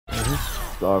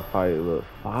Star Fighter look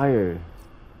fire.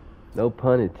 No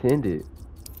pun intended.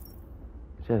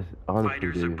 Just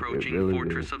honestly, dude, it really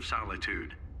Fortress of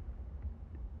Solitude.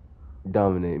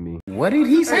 Dominate me. What did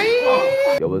he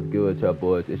say? Yo, what's good with y'all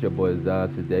boys? It's your boy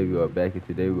Zion. Today we are back, and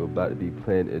today we're about to be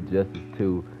playing Injustice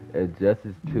 2.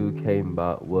 Injustice 2 came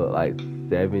about, what, like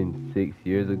 6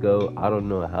 years ago? I don't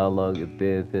know how long it's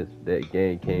been since that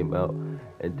game came out.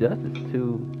 Injustice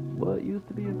 2, what used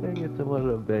to be a banger, somewhat of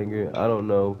a banger. I don't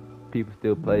know. People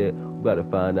still play it. We about to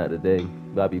find out today.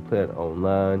 We about to be playing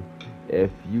online.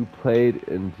 If you played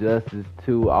Injustice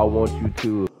 2, I want you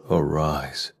to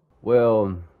arise.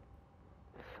 Well,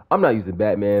 I'm not using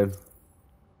Batman.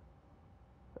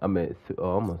 I'm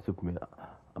on Superman.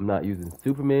 I'm not using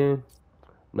Superman.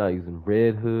 I'm not using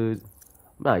Red Hood.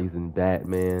 I'm not using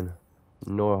Batman,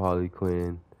 nor Harley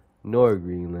Quinn, nor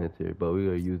Green Lantern. But we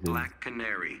are using Black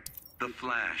Canary, The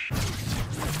Flash.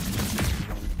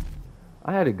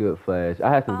 I had a good Flash.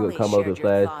 I had some good combos with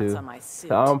Flash too.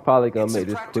 So I'm probably gonna make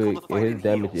this quick. And his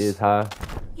damage is high.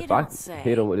 If I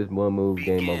hit him with this one move,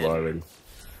 game over already.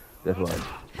 That's why.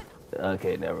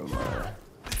 Okay, never mind.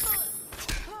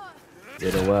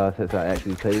 Been a while since I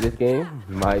actually played this game.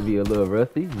 Might be a little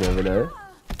rusty. Never know.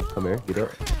 Come here, get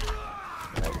up.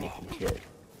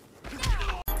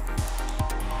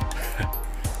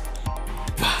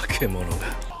 Okay,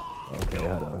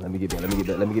 hold on. Let me get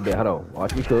back. Hold on.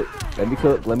 Watch me cook. Let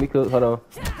me cook. Hold on.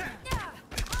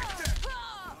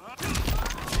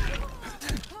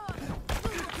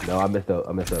 No, I messed up.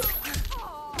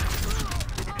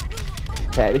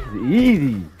 Cat, this is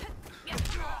easy.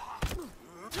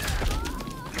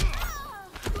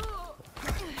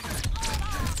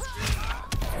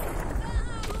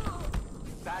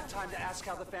 Bad time to ask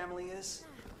how the family is.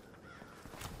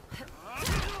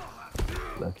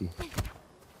 Lucky.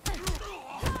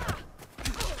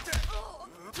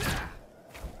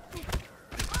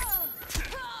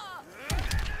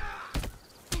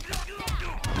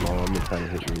 Come on, I'm just trying to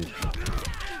hit these.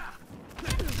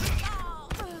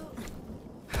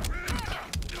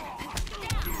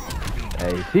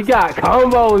 Hey, she got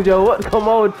combos, yo. What? Come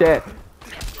on, chat.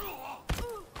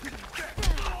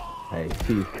 Hey,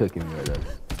 she's cooking me right now.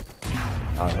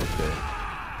 I don't care.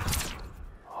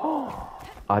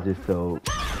 I just sold.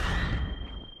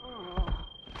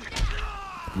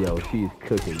 Yo, she's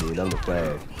cooking me, and I'm the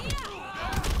Flash.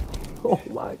 Oh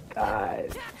my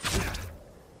god.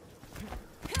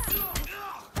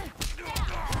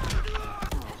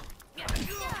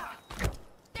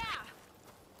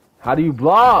 How do you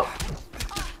block?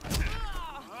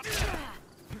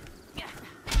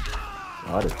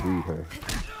 Oh, I just freed her.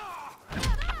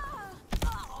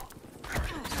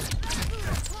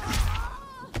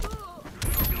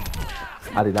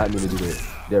 I did not mean to do that.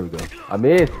 There we go. I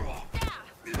missed.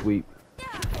 Sweep.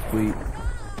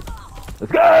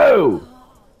 Let's go!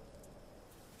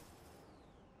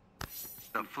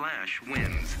 The Flash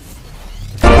wins.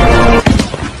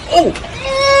 Oh!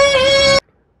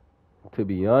 To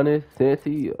be honest, since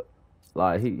he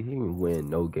can win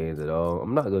no games at all.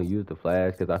 I'm not gonna use the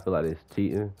Flash because I feel like it's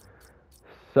cheating.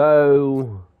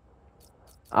 So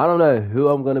I don't know who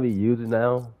I'm gonna be using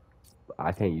now.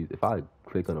 I can't use. If I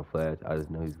click on the Flash, I just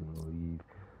know he's gonna leave.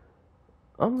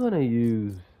 I'm gonna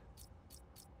use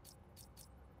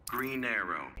Green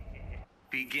Arrow.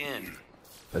 Begin.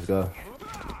 Let's go.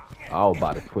 I was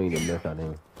about to swing and mess on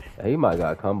him. He might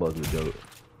got combos with Joe.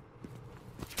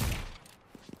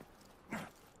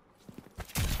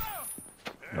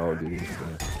 No, dude.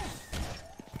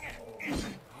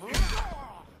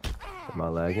 Am I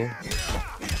lagging?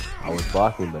 I was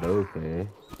blocking, but okay.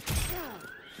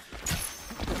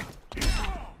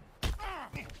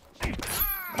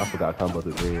 I forgot combos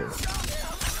with Red.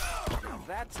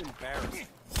 That's embarrassing.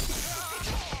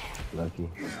 Lucky.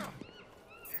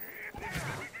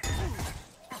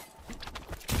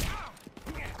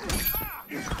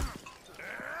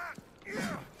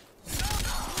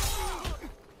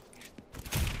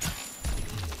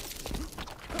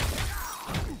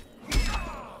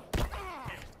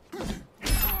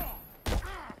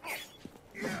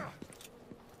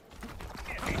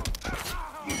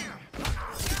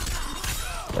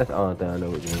 That's the only thing I know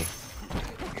what doing.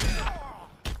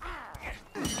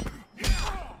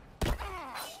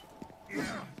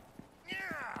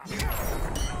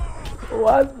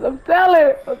 What? I'm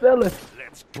telling.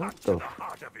 What the?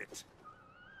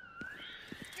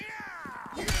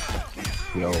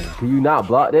 Yo, can you not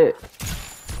block that?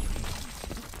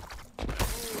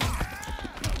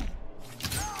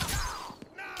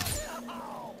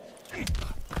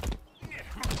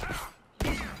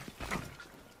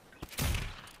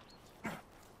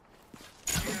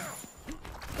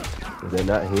 Did that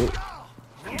not hit?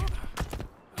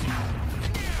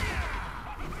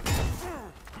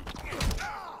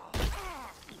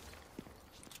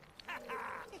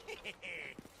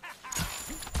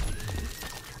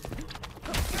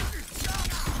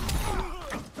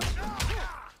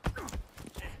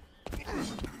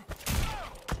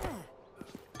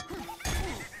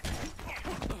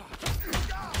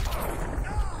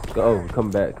 Go, come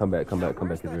back,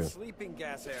 it's real. Sleeping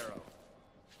gas arrow.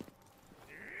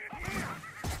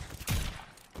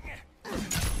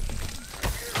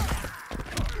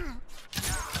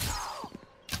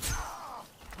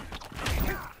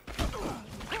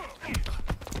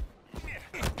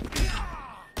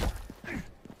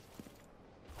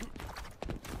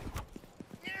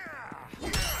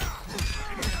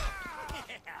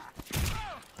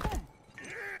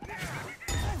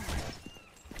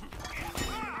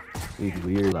 He's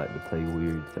weird, like to play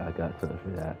weird, so I got something for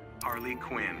that. Harley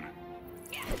Quinn.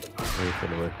 I ain't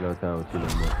finna waste no time with you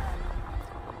no more.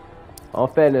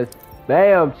 On fitness.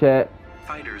 Bam, chat.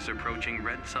 Fighters approaching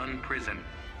Red Sun Prison.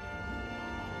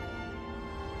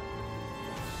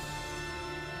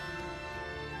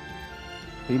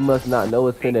 He must not know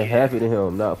what's finna happen to him.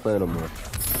 I'm not playing no more.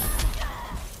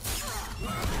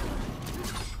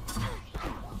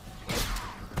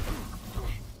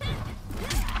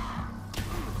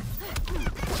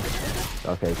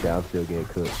 Okay, chat, I'm still getting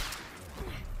cooked.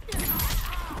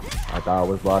 I thought I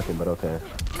was blocking, but okay.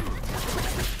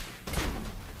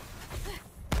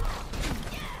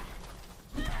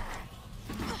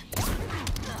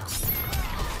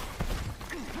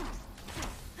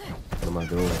 What am I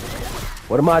doing?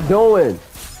 What am I doing?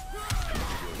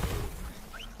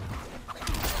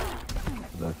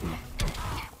 Lucky.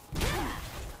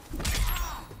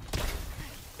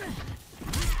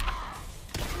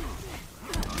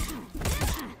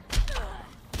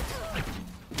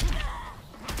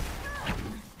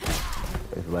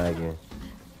 It's lagging.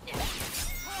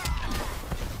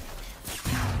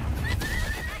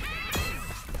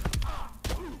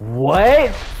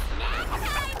 What?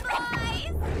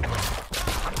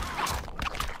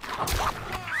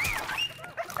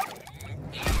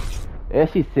 And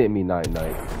she sent me night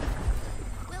night.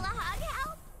 Will a hug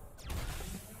help?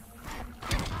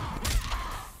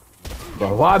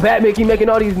 Bro, why Batman keep making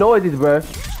all these noises, bro?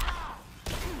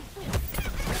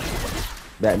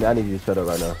 Batman, I need you to shut up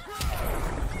right now.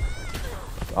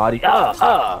 All these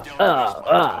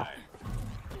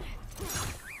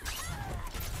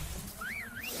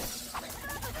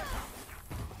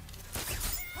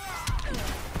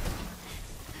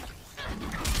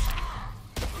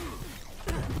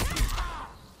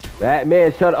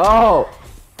Batman, shut up!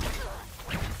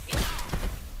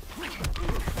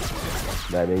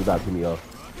 Batman, you about to piss me off.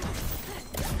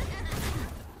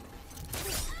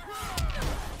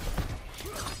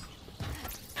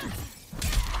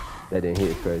 That didn't hit,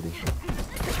 it's crazy.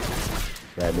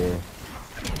 Batman.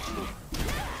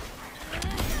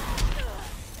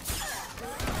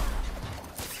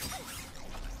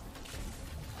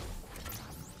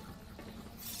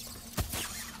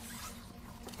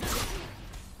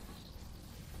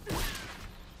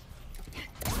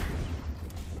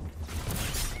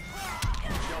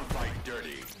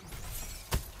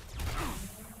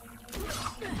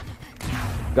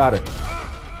 Got it.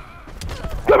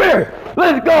 Come here!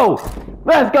 Let's go!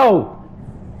 Let's go!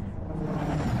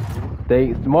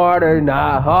 Think smarter,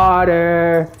 not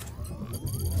harder.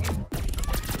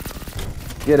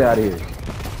 Get out of here.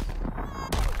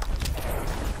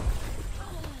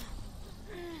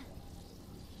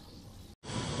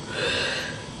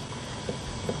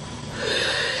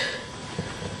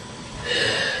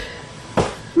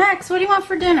 Max, what do you want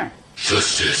for dinner?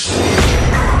 Justice.